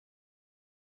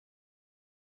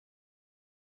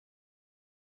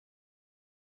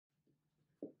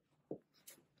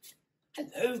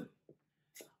Hello,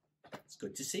 it's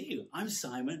good to see you. I'm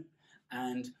Simon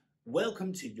and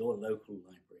welcome to your local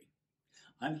library.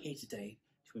 I'm here today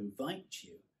to invite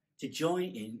you to join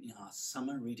in our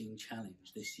summer reading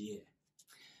challenge this year.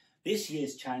 This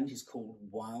year's challenge is called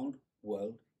Wild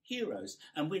World Heroes,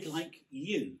 and we'd like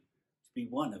you to be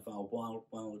one of our Wild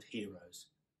World heroes.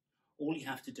 All you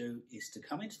have to do is to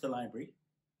come into the library,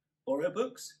 borrow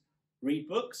books, read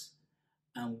books,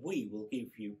 and we will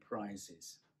give you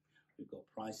prizes. We've got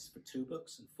prizes for 2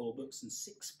 books and 4 books and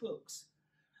 6 books.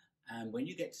 And when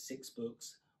you get to 6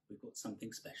 books, we've got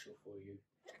something special for you.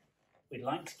 We'd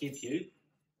like to give you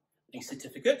a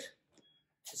certificate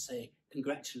to say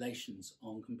congratulations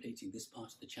on completing this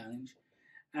part of the challenge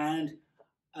and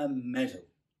a medal.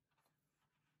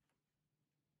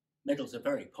 Medals are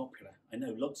very popular. I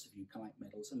know lots of you collect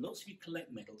medals, and lots of you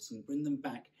collect medals and bring them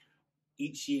back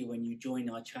each year when you join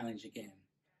our challenge again.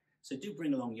 So do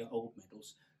bring along your old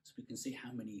medals so we can see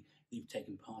how many you've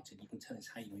taken part in. You can tell us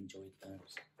how you enjoyed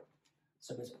those.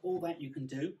 So there's all that you can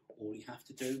do. All you have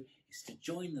to do is to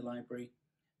join the library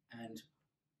and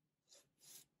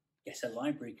get a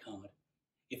library card.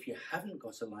 If you haven't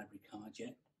got a library card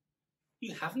yet,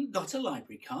 you haven't got a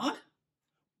library card?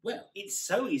 Well, it's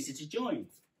so easy to join.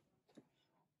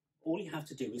 All you have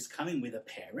to do is come in with a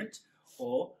parent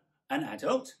or an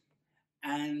adult,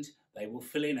 and they will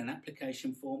fill in an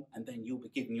application form, and then you'll be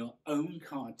given your own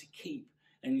card to keep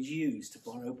and use to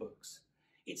borrow books.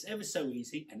 It's ever so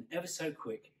easy and ever so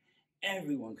quick.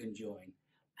 Everyone can join,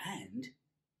 and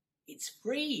it's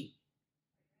free.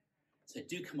 So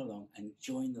do come along and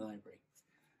join the library.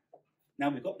 Now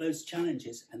we've got those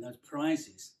challenges and those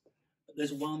prizes, but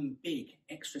there's one big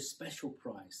extra special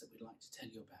prize that we'd like to tell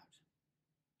you about.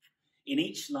 In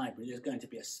each library there's going to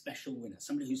be a special winner,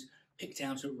 somebody who's picked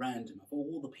out at random of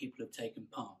all the people who have taken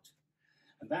part.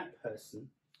 And that person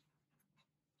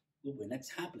will win a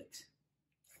tablet.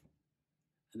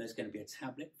 And there's going to be a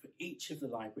tablet for each of the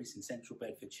libraries in Central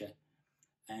Bedfordshire,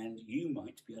 and you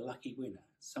might be a lucky winner.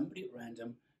 Somebody at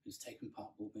random who's taken part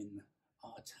will win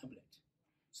our tablet.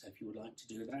 So if you would like to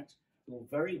do that, you're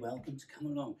very welcome to come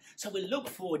along. So we look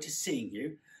forward to seeing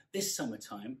you this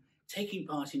summertime, taking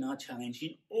part in our challenge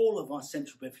in all of our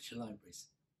Central Bedfordshire libraries.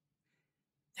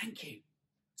 Thank you.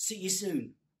 See you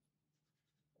soon.